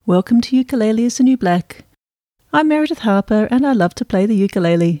Welcome to Ukulele is the New Black. I'm Meredith Harper and I love to play the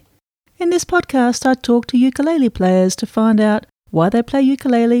ukulele. In this podcast I talk to ukulele players to find out why they play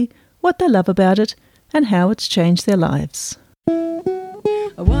ukulele, what they love about it, and how it's changed their lives. I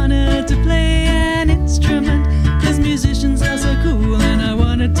wanted to play an instrument because musicians are so cool and I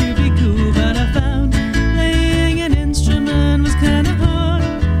wanted to be cool, but I found playing an instrument was kind of hard.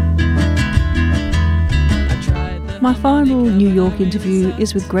 My final New York interview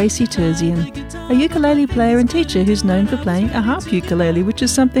is with Gracie Terzian, a ukulele player and teacher who's known for playing a harp ukulele, which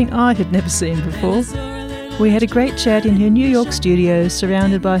is something I had never seen before. We had a great chat in her New York studio,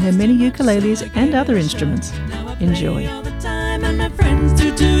 surrounded by her many ukuleles and other instruments. Enjoy.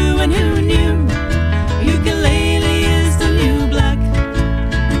 Ukulele is the new black.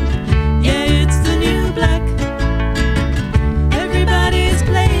 Yeah, it's the new black. Everybody's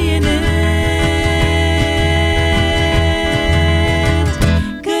playing it,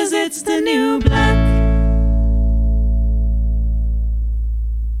 'cause it's the new black.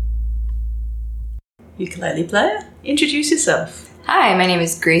 Ukulele player, introduce yourself. Hi, my name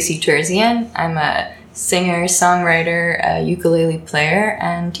is Gracie Terzian. I'm a singer, songwriter, a ukulele player,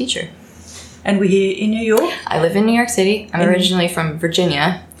 and teacher. And we're here in New York? I live in New York City. I'm originally from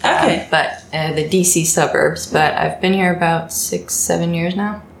Virginia, okay. But the DC suburbs. But I've been here about 6-7 years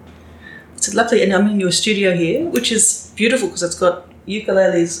now. It's lovely, and I'm in your studio here, which is beautiful because it's got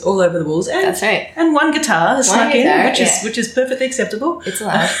ukuleles all over the walls. And, that's right. And one guitar snuck in, which is perfectly acceptable. It's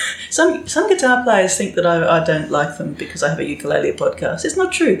allowed. Some guitar players think that I don't like them because I have a ukulele podcast. It's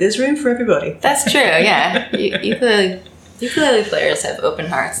not true. There's room for everybody. That's true. Yeah, ukulele players have open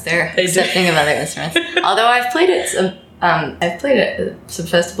hearts. They're accepting of other instruments. Although I've played at some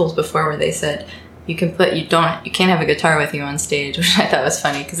festivals before where they said you can't have a guitar with you on stage, which I thought was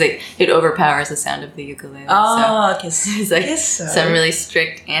funny because it overpowers the sound of the ukulele. Oh, I guess. There's like some really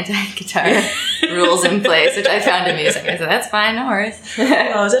strict anti-guitar rules in place, which I found amusing. I said, that's fine, no worries.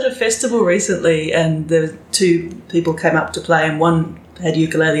 Well, I was at a festival recently and there were two people came up to play and one had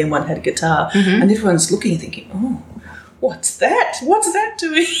ukulele and one had a guitar, and everyone's looking and thinking, oh, what's that? What's that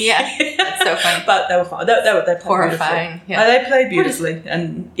doing? Yeah, that's so funny. But they were fine. They played horrifying. Beautifully. Yeah. They played beautifully,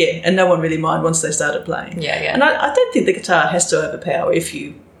 and no one really minded once they started playing. Yeah. And I don't think the guitar has to overpower if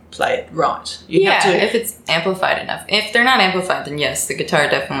you play it right. You have to, if it's amplified enough. If they're not amplified, then yes, the guitar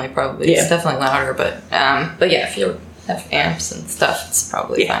it's definitely louder. But yeah, if you have amps and stuff, it's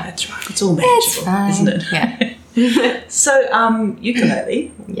probably fine. That's right. It's all manageable, isn't it? Yeah. So,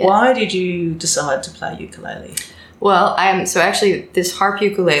 ukulele. Yeah. Why did you decide to play ukulele? Well, actually this harp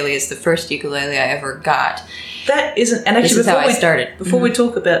ukulele is the first ukulele I ever got. That isn't, and actually how I started. Before we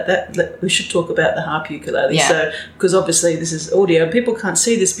talk about that, we should talk about the harp ukulele. Yeah. So, because obviously this is audio, and people can't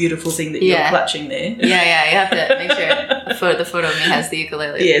see this beautiful thing that you're clutching there. Yeah. You have to make sure the photo of me has the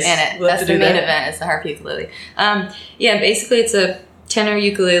ukulele in it. We'll That's the main event. It's the harp ukulele. Basically it's a tenor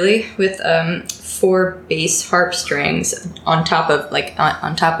ukulele with 4 bass harp strings on top of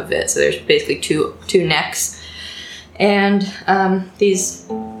it. So there's basically two necks. And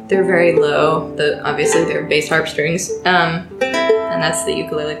they're very low. Obviously, they're bass harp strings, and that's the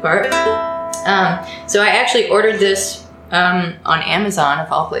ukulele part. So I actually ordered this on Amazon,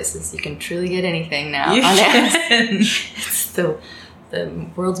 of all places. You can truly get anything now on Amazon. It's the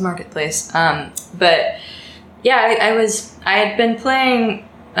world's marketplace. But yeah, I had been playing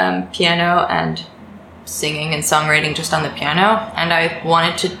piano and singing and songwriting just on the piano, and I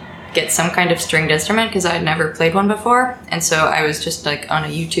wanted to get some kind of stringed instrument because I had never played one before, and so I was just like on a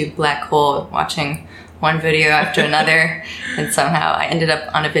YouTube black hole watching one video after another, and somehow I ended up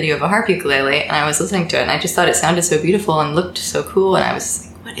on a video of a harp ukulele, and I was listening to it, and I just thought it sounded so beautiful and looked so cool, and I was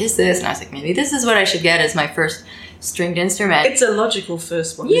like, what is this? And I was like, maybe this is what I should get as my first stringed instrument. It's a logical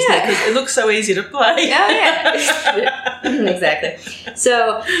first one, isn't it? Because it looks so easy to play. Yeah. Exactly.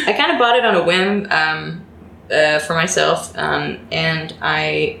 So I kind of bought it on a whim for myself, and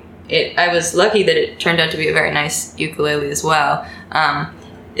I was lucky that it turned out to be a very nice ukulele as well.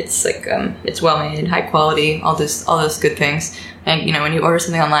 It's it's well made, high quality, all those good things. And when you order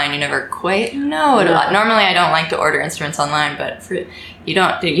something online, you never quite know it a lot. Normally, I don't like to order instruments online, but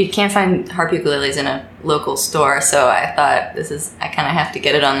you can't find harp ukuleles in a local store. So I thought I kind of have to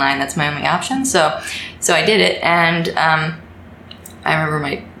get it online. That's my only option. So I did it, and I remember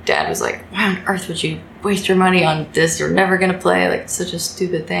my dad was like, "Why on earth would you waste your money on this? You're never gonna play, like, such a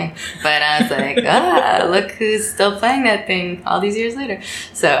stupid thing." But I was like, look who's still playing that thing all these years later.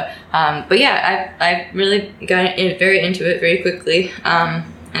 So but yeah, I really got very into it very quickly,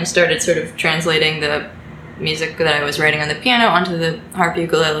 and started sort of translating the music that I was writing on the piano onto the harp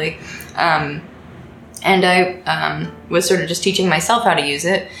ukulele. and I was sort of just teaching myself how to use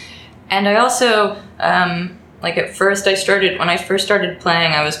it. And I also, like at first when I first started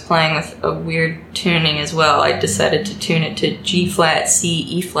playing, I was playing with a weird tuning as well. I decided to tune it to G flat, C,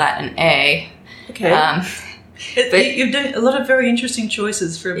 E flat, and A. Okay. But you've done a lot of very interesting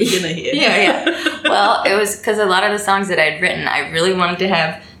choices for a beginner here. Yeah. Well, it was because a lot of the songs that I'd written, I really wanted to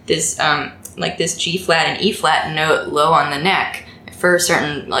have this, like this G flat and E flat note low on the neck for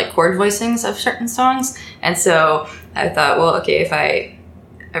certain like chord voicings of certain songs. And so I thought, well, okay, if I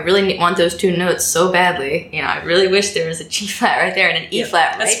really want those two notes so badly, I really wish there was a G flat right there and an E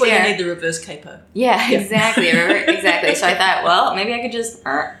flat right there. That's why you need the reverse capo. Yeah, exactly. Exactly. So I thought, well, maybe I could just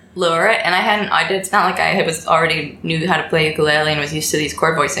lower it. And it's not like I was already knew how to play ukulele and was used to these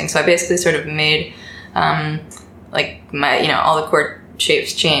chord voicings. So I basically sort of made, like my, all the chord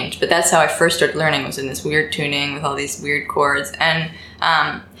shapes change. But that's how I first started learning, was in this weird tuning with all these weird chords. And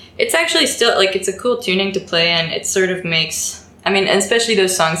it's actually still, like, it's a cool tuning to play, and it sort of makes... and especially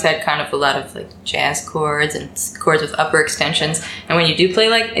those songs had kind of a lot of like jazz chords and chords with upper extensions. And when you do play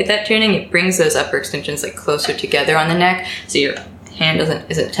like that tuning, it brings those upper extensions like closer together on the neck, so your hand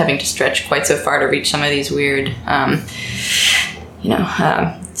isn't having to stretch quite so far to reach some of these weird,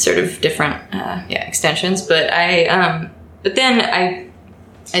 sort of different extensions. But then I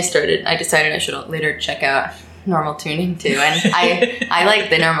decided I should later check out normal tuning too, and I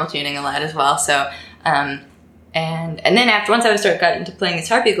like the normal tuning a lot as well. So. And then once I got into playing this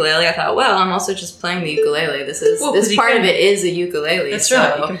harp ukulele, I thought, well, I'm also just playing the ukulele. This part of it is a ukulele. That's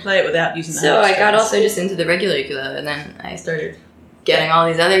right. You can play it without using the harp strings. So I got also just into the regular ukulele, and then I started getting all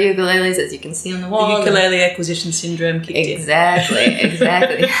these other ukuleles, as you can see on the wall. The ukulele acquisition syndrome kicked in.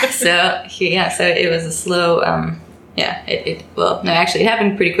 Exactly. So it was a slow. It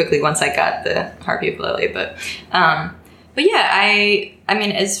happened pretty quickly once I got the harp ukulele, but yeah,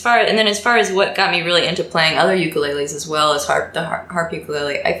 as far as what got me really into playing other ukuleles as well as the harp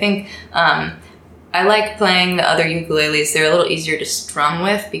ukulele, I think I like playing the other ukuleles. They're a little easier to strum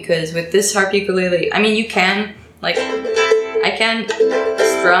with, because with this harp ukulele, you can, like, I can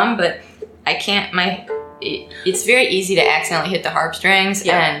strum, but I can't, it's very easy to accidentally hit the harp strings,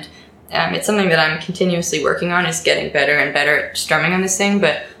 and it's something that I'm continuously working on, is getting better and better at strumming on this thing.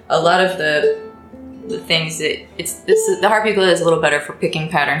 But a lot of the things that the harp ukulele is a little better for picking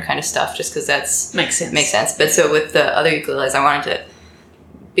pattern kind of stuff, just because makes sense. But so with the other ukuleles, I wanted to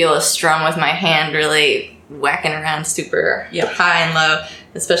be able to strum with my hand, really whacking around super high and low,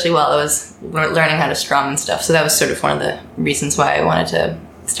 especially while I was learning how to strum and stuff. So that was sort of one of the reasons why I wanted to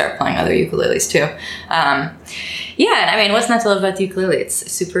start playing other ukuleles too. What's not to love about the ukulele?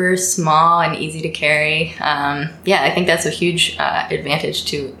 It's super small and easy to carry. I think that's a huge advantage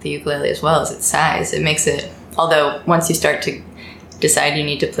to the ukulele as well, as its size. It makes it, although once you start to decide you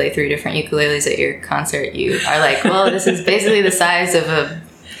need to play 3 different ukuleles at your concert, you are like, well, this is basically the size of a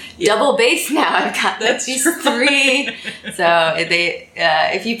double bass now. I've got these 3. So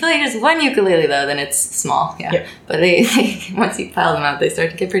if you play just one ukulele though, then it's small. Yeah. But they once you pile them out, they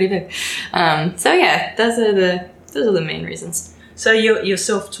start to get pretty big. Those are the main reasons. So you're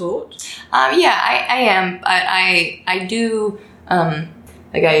self-taught? I am. I do. I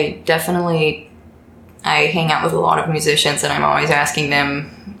hang out with a lot of musicians, and I'm always asking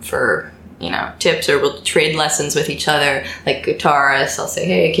them for tips, or we'll trade lessons with each other. Like guitarists, I'll say,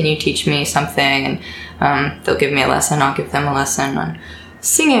 hey, can you teach me something? And they'll give me a lesson. I'll give them a lesson on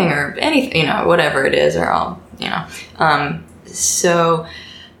singing or anything, whatever it is, or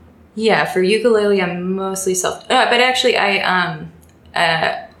for ukulele, I'm mostly but actually I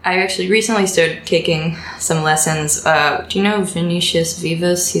actually recently started taking some lessons. Do you know Vinicius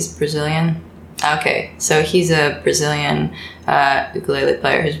Vivas? He's Brazilian. Okay, so he's a Brazilian ukulele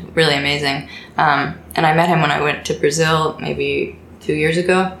player who's really amazing. And I met him when I went to Brazil maybe 2 years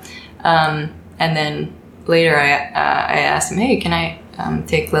ago. And then later I asked him, hey, can I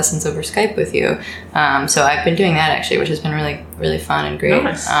take lessons over Skype with you? So I've been doing that actually, which has been really, really fun and great.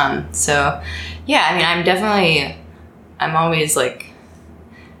 Nice. I'm always like,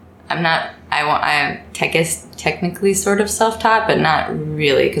 I guess technically sort of self-taught, but not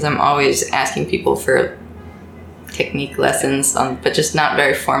really, because I'm always asking people for technique lessons, but just not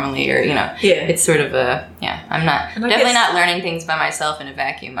very formally, or it's sort of I'm definitely not learning things by myself in a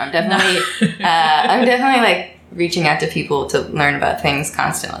vacuum. I'm definitely like reaching out to people to learn about things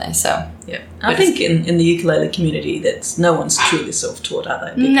constantly. So I think in the ukulele community, no one's truly self-taught, are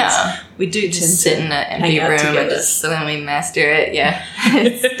they? Because no, we do tend just sit in an empty room and just suddenly master it. Yeah,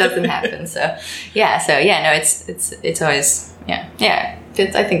 it doesn't happen. So it's always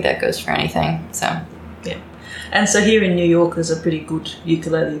I think that goes for anything. So And so here in New York, there's a pretty good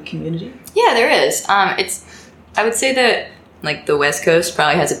ukulele community. Yeah, there is. I would say that like the West Coast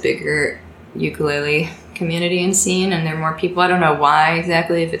probably has a bigger ukulele community and scene, and there are more people. I don't know why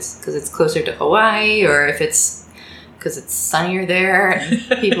exactly, if it's because it's closer to Hawaii or if it's because it's sunnier there and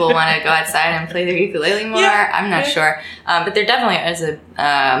people want to go outside and play their ukulele more. Yeah, I'm not sure. But there definitely is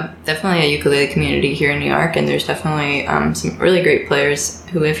definitely a ukulele community here in New York, and there's definitely some really great players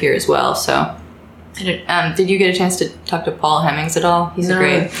who live here as well. So, did you get a chance to talk to Paul Hemmings at all? He's a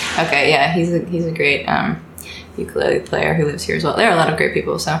great ukulele player who lives here as well. There are a lot of great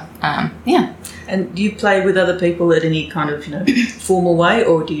people. So, yeah. And do you play with other people at any kind of formal way,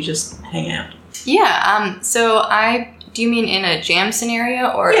 or do you just hang out? Yeah. So do you mean in a jam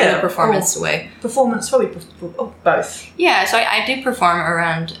scenario or in a performance way? Performance, probably both. Yeah. So I do perform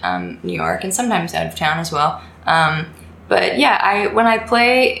around New York and sometimes out of town as well. But yeah, when I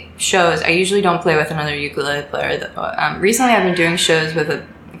play shows, I usually don't play with another ukulele player. Recently, I've been doing shows with a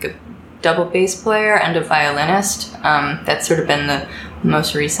double bass player and a violinist. That's sort of been the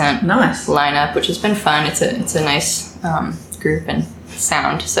most recent lineup, which has been fun. It's a nice group and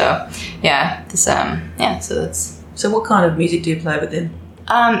sound. So yeah, So what kind of music do you play with them?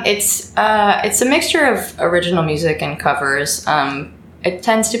 It's a mixture of original music and covers. It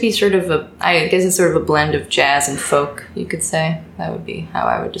tends to be sort of I guess it's sort of a blend of jazz and folk, you could say. That would be how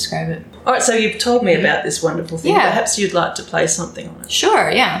I would describe it. All right, so you've told me about this wonderful thing. Yeah. Perhaps you'd like to play something on it.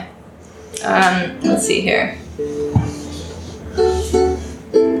 Sure, yeah. Let's see here.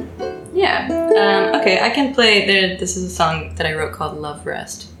 Yeah. Okay, I can play. This is a song that I wrote called Love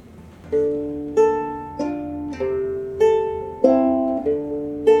Rest.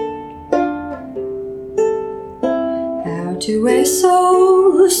 Out to a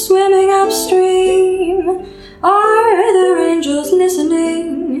soul swimming upstream. Are there angels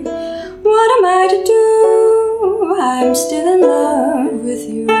listening? What am I to do? I'm still in love with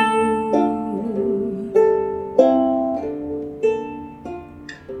you.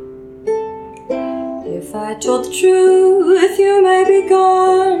 If I told the truth, you may be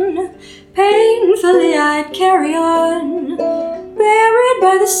gone. Painfully I'd carry on. Buried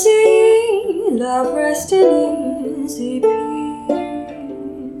by the sea, love rest in easy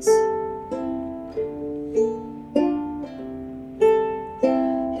peace.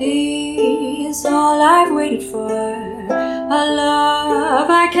 He's all I've waited for, a love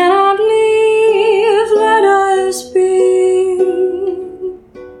I cannot leave. Let us be.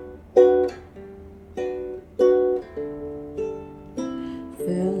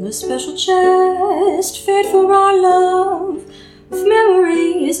 Fill a special chest fit for our love, with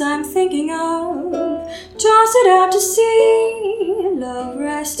memories I'm thinking of. Toss it out to sea, love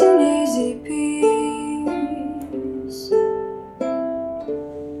rest in easy peace.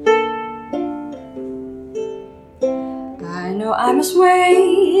 I know I must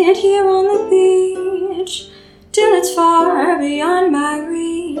wait here on the beach till it's far beyond my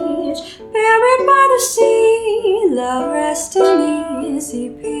reach. Buried by the sea, love rest in easy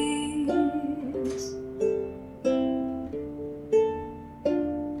peace.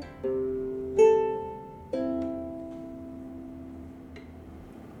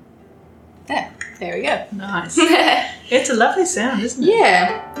 There we go. Nice. It's a lovely sound, isn't it?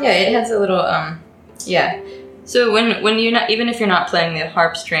 Yeah, it has a little So when you're not, even if you're not playing the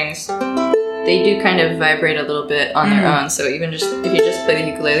harp strings, they do kind of vibrate a little bit on their own. So even just if you just play the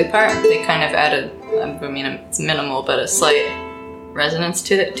ukulele part, they kind of add it's minimal, but a slight resonance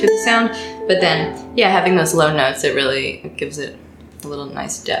to the sound. But then, having those low notes, it gives it a little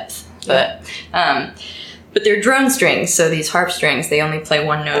nice depth. But they're drone strings, so these harp strings, they only play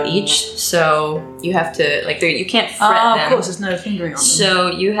one note each. So you have to, you can't fret them. Of course, there's no fingering on them.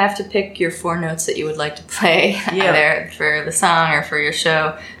 So you have to pick your 4 notes that you would like to play, either for the song or for your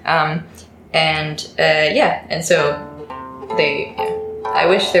show. And so I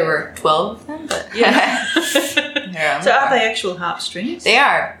wish there were 12 of them, but So are they actual harp strings? They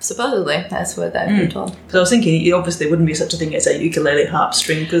are, supposedly. That's what I've been told. Because I was thinking, obviously there wouldn't be such a thing as a ukulele harp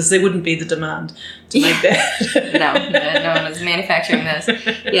string, because there wouldn't be the demand to make that. No one was manufacturing this.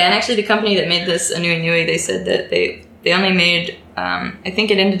 Yeah, and actually the company that made this, Anui Nui, they said that they only made, I think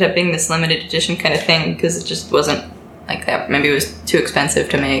it ended up being this limited edition kind of thing, because it just wasn't like that. Maybe it was too expensive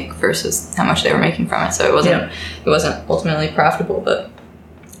to make versus how much they were making from it. So it wasn't ultimately profitable,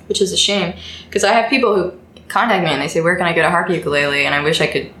 which is a shame, because I have people who contact me and they say, where can I get a harp ukulele? And I wish I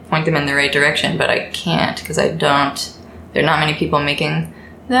could point them in the right direction, but I can't, because there are not many people making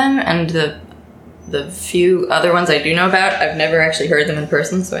them, and the few other ones I do know about, I've never actually heard them in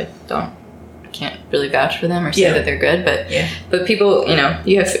person, so I don't can't really vouch for them or say that they're good. Yeah. But people, you know,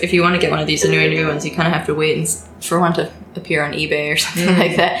 if you want to get one of these new ones, you kind of have to wait for one to appear on eBay or something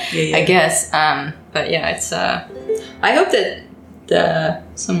like that. I guess. But yeah, it's. I hope that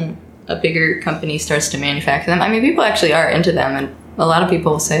a bigger company starts to manufacture them. I mean, people actually are into them, and a lot of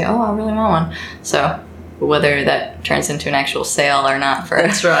people say, "Oh, I really want one." So whether that turns into an actual sale or not for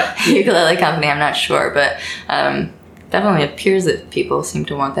that's right. a ukulele company, I'm not sure, but definitely appears that people seem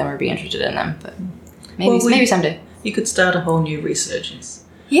to want them or be interested in them. But maybe someday you could start a whole new resurgence.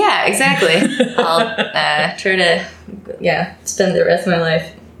 Yeah, exactly. I'll try to spend the rest of my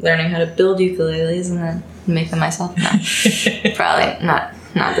life learning how to build ukuleles and then make them myself. No, probably not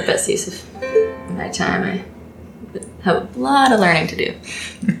the best use of my time. I have a lot of learning to do.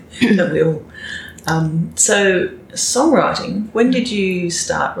 Don't we all? So songwriting, when did you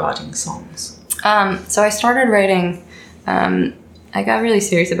start writing songs? So I started writing, I got really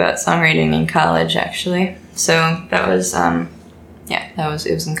serious about songwriting in college, actually. So that was,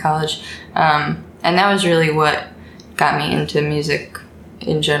 it was in college. And that was really what got me into music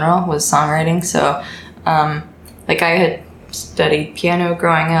in general, was songwriting. So, I had studied piano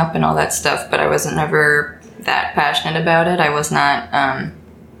growing up and all that stuff, but I wasn't ever that passionate about it. I was not, I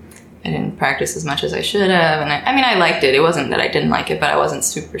didn't practice as much as I should have. And I liked it. It wasn't that I didn't like it, but I wasn't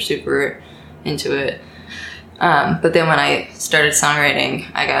super, super into it. But then when I started songwriting,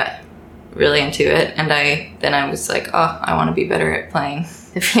 I got really into it. And I was like, oh, I want to be better at playing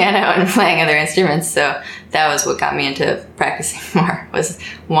the piano and playing other instruments. So that was what got me into practicing more, was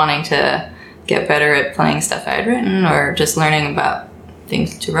wanting to get better at playing stuff I had written or just learning about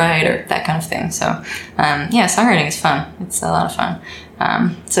things to write or that kind of thing. So, songwriting is fun. It's a lot of fun.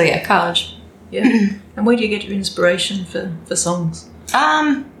 College. Yeah. And where do you get your inspiration for songs?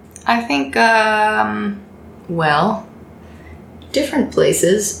 I think, different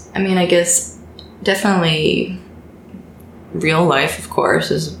places. I mean, I guess definitely real life, of course,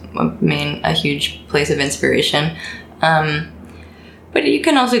 is a huge place of inspiration. But you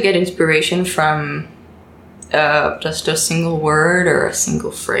can also get inspiration from just a single word or a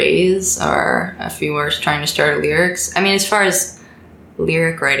single phrase or a few words trying to start lyrics. I mean, as far as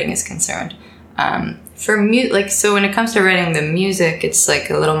lyric writing is concerned, so when it comes to writing the music, it's like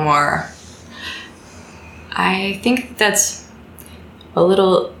a little more. I think that's a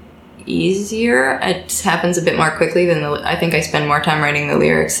little easier. It happens a bit more quickly than I think I spend more time writing the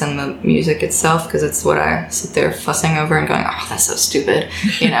lyrics than the music itself, because it's what I sit there fussing over and going, oh, that's so stupid,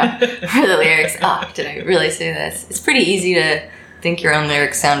 for the lyrics. Oh, did I really say this? It's pretty easy to think your own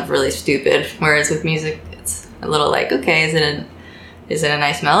lyrics sound really stupid, whereas with music, it's a little like, okay, is it a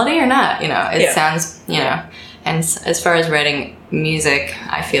nice melody or not? It sounds, and as far as writing music,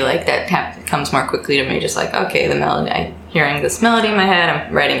 I feel like that comes more quickly to me, just like, okay, the melody, I'm hearing this melody in my head,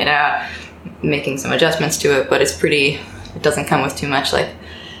 I'm writing it out, making some adjustments to it, but it doesn't come with too much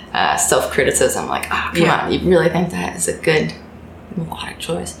self-criticism, like, oh, come on, you really think that is a good melodic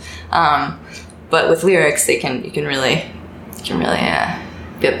choice? But with lyrics, you can really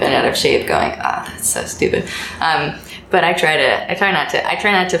get bent out of shape going, that's so stupid. But I try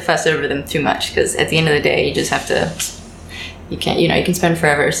not to fuss over them too much, because at the end of the day, you just have to, you can spend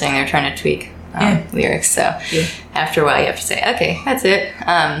forever sitting there trying to tweak lyrics. So after a while, you have to say, okay, that's it.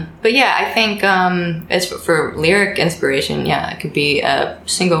 But yeah, I think as for lyric inspiration, it could be a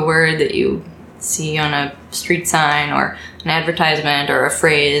single word that you see on a street sign or an advertisement or a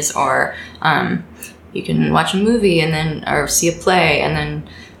phrase, or you can watch a movie or see a play and then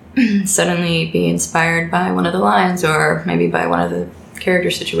suddenly be inspired by one of the lines, or maybe by one of the character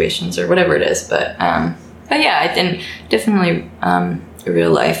situations, or whatever it is. But yeah, and definitely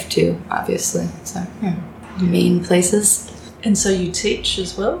real life too, obviously. So main places. And so you teach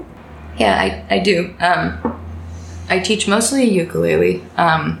as well? Yeah, I do. I teach mostly ukulele,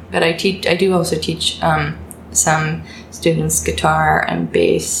 but I do also teach some students guitar and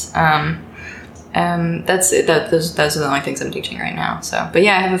bass. Those are the only things I'm teaching right now. So, but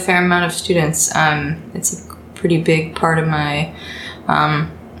yeah, I have a fair amount of students. It's a pretty big part of my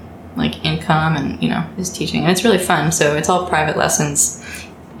income, and is teaching, and it's really fun. So it's all private lessons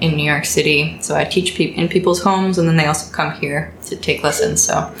in New York City. So I teach in people's homes, and then they also come here to take lessons.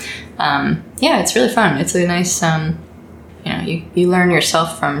 So it's really fun. It's a nice you learn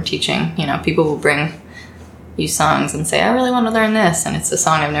yourself from teaching. People will bring you songs and say, I really want to learn this, and it's a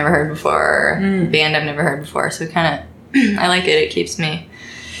song I've never heard before, or a band I've never heard before. So I like it. It keeps me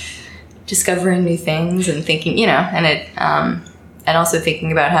discovering new things and thinking, and it and also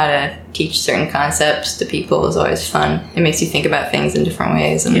thinking about how to teach certain concepts to people is always fun. It makes you think about things in different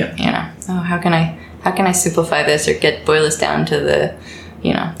ways, and how can I simplify this or boil this down to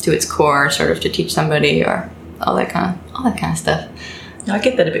to its core, sort of to teach somebody or all that kind of stuff. I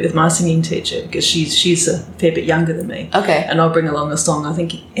get that a bit with my singing teacher because she's a fair bit younger than me. Okay. And I'll bring along a song. I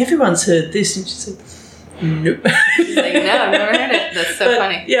think everyone's heard this, and she said, "Nope." She's like, "No, I've never heard it." That's so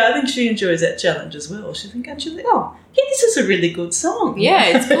funny. Yeah, I think she enjoys that challenge as well. She's like, "Oh, yeah, this is a really good song."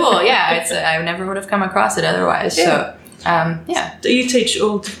 Yeah, it's cool. Yeah, I never would have come across it otherwise. Yeah. So, yeah. Do you teach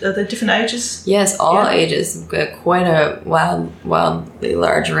all the different ages? Yes, all ages. Quite a wildly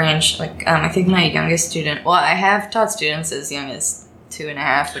large range. Like, I think my youngest student. Well, I have taught students as young as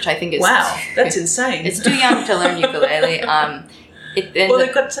 2.5, which I think is that's insane. It's too young to learn ukulele.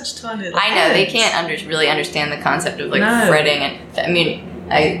 They've got such tiny little I know hands. they can't really understand the concept of fretting, and I mean,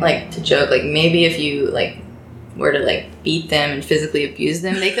 I like to joke like maybe if you were to beat them and physically abuse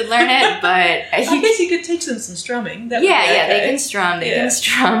them, they could learn it. But I guess you could teach them some strumming. That yeah, they can strum. They can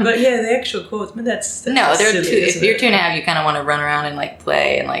strum. But yeah, the actual chords. I mean, that's no. They're silly, if you're 2.5, you kind of want to run around and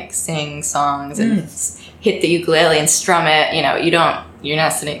play and sing songs and hit the ukulele and strum it. You're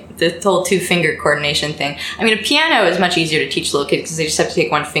not sitting the whole 2-finger coordination thing. I mean, a piano is much easier to teach little kids because they just have to take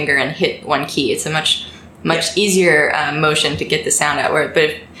one finger and hit one key. It's a much easier motion to get the sound out. But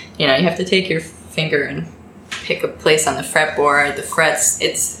if, you have to take your finger and pick a place on the fretboard, the frets.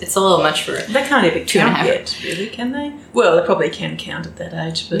 It's a little much for. They can't even count yet, really, can they? Well, they probably can count at that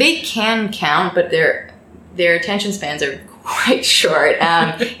age. But they can count, but their attention spans are quite short.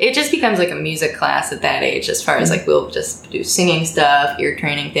 It just becomes like a music class at that age, as far as we'll just do singing stuff, ear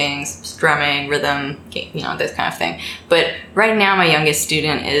training things, strumming, rhythm, this kind of thing. But right now, my youngest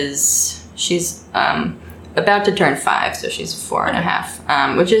student she's about to turn 5, so she's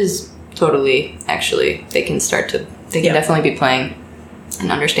 4.5, which is totally actually they can definitely be playing and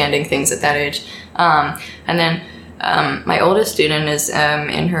understanding things at that age. And then my oldest student is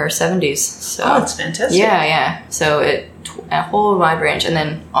in her 70s. So that's fantastic. Yeah. So a whole wide range, and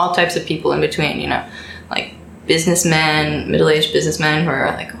then all types of people in between. Like businessmen, middle-aged businessmen who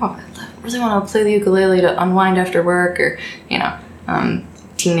are like, "Oh, I really want to play the ukulele to unwind after work," or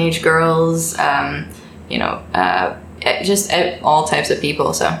teenage girls. Just all types of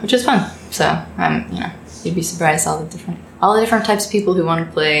people. So which is fun. So you'd be surprised all the different types of people who want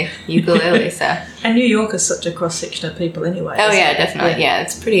to play ukulele. So and New York is such a cross section of people anyway. Oh yeah, definitely. Yeah,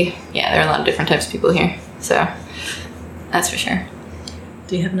 it's pretty. Yeah, there are a lot of different types of people here. So that's for sure.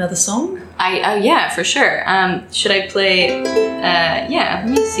 Do you have another song? Yeah, for sure. Should I play? Yeah,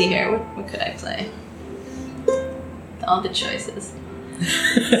 let me see here. What could I play? All the choices.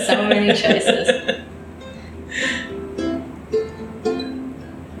 So many choices.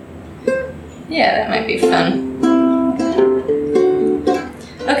 Yeah, that might be fun.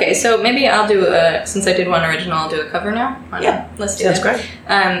 Okay, so maybe I'll do since I did one original, I'll do a cover now. Yeah, let's do that. Sounds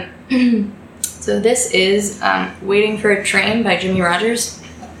great. So this is Waiting for a Train by Jimmie Rodgers.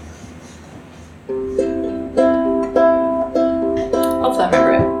 Hopefully I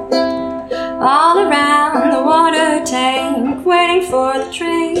remember it. All around the water tank, waiting for the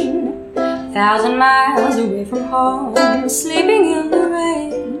train, 1,000 miles away from home, sleeping in the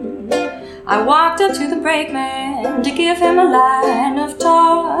rain. I walked up to the brakeman to give him a line of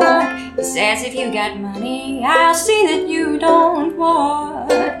talk. He says, if you got money, I'll see that you don't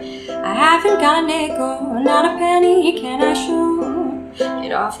walk. I haven't got a nickel, not a penny, can I show?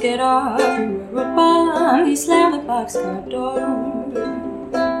 Get off, you railroad bum. He slammed the boxcar door.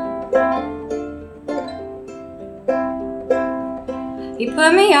 He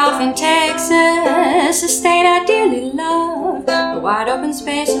put me off in Texas, a state I dearly love. The wide open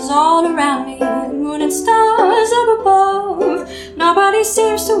spaces all around me, the moon and stars up above. Nobody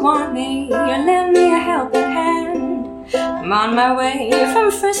seems to want me or lend me a helping hand. I'm on my way from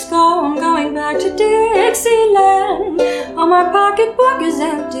Frisco, I'm going back to Dixieland. Oh, my pocketbook is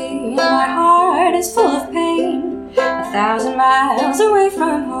empty and my heart is full of pain. 1,000 miles away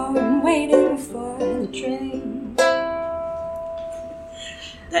from home, waiting for the train.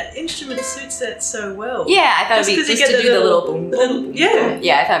 That instrument suits that so well. Yeah, I thought it'd be just to do the little boom, boom, boom. Yeah.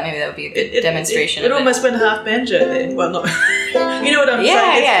 Yeah, I thought maybe that would be a good demonstration. It almost went half banjo there. Well, not. You know what I'm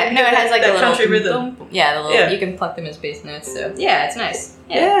saying? Yeah. No, it has like that a little country rhythm. Boom, boom. Yeah, the little. You can pluck them as bass notes. So yeah, it's nice.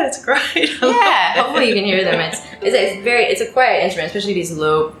 Yeah, it's great. Yeah, hopefully you can hear them. It's a quiet instrument, especially these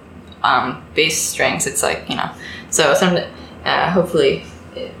low bass strings. It's like so hopefully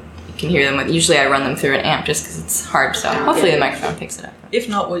you can hear them. Usually I run them through an amp just because it's hard. So hopefully the microphone picks it up. If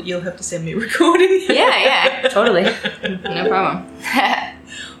not, well, you'll have to send me a recording. Yeah, totally. No problem.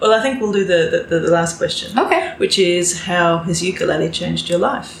 Well, I think we'll do the last question. Okay. Which is, how has ukulele changed your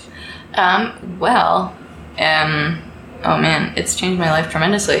life? Oh man, it's changed my life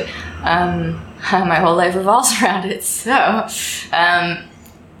tremendously. My whole life revolves around it. So,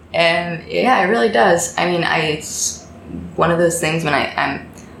 And yeah, it really does. I mean, it's one of those things when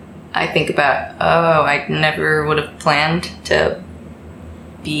I think about, I never would have planned to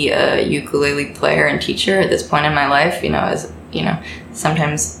be a ukulele player and teacher at this point in my life. As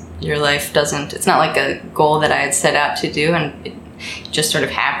sometimes your life it's not like a goal that I had set out to do, and it just sort of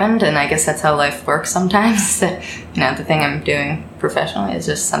happened. And I guess that's how life works sometimes. The thing I'm doing professionally is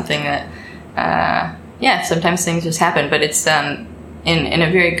just something that, sometimes things just happen, but it's in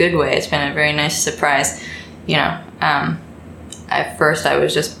a very good way. It's been a very nice surprise. At first I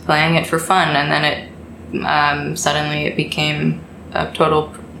was just playing it for fun, and then it suddenly it became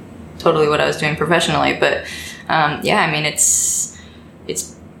totally what I was doing professionally. But it's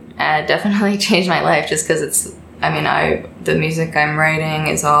definitely changed my life, just because the music I'm writing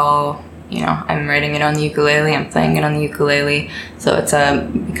is all, I'm writing it on the ukulele, I'm playing it on the ukulele, so it's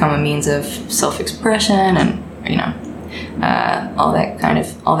become a means of self-expression and all that kind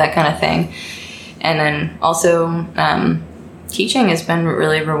of thing. And then also teaching has been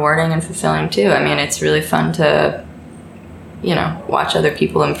really rewarding and fulfilling too. It's really fun to watch other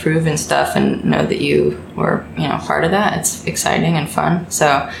people improve and stuff, and know that you were part of that. It's exciting and fun,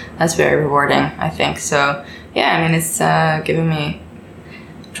 so that's very rewarding, I think. So yeah, it's given me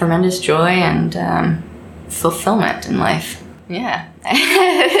tremendous joy and fulfillment in life. Yeah.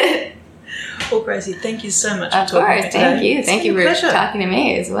 Well, Gracie, thank you so much for talking to me today. Thank you. Thank you for talking to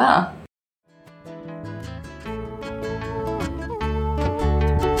me as well.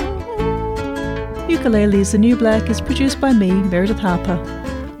 Ukuleles the New Black is produced by me, Meredith Harper.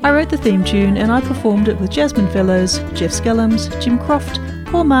 I wrote the theme tune and I performed it with Jasmine Fellows, Jeff Skellams, Jim Croft,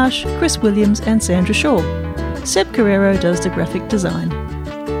 Paul Marsh, Chris Williams and Sandra Shaw. Seb Carrero does the graphic design.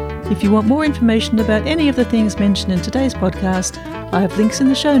 If you want more information about any of the things mentioned in today's podcast, I have links in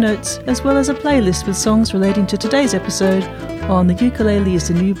the show notes, as well as a playlist with songs relating to today's episode on the Ukulele is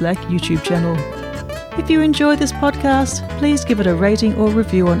the New Black YouTube channel. If you enjoy this podcast, please give it a rating or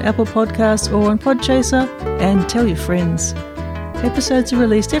review on Apple Podcasts or on Podchaser, and tell your friends. Episodes are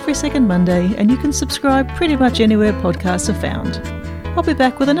released every second Monday, and you can subscribe pretty much anywhere podcasts are found. I'll be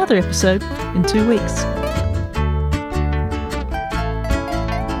back with another episode in 2 weeks.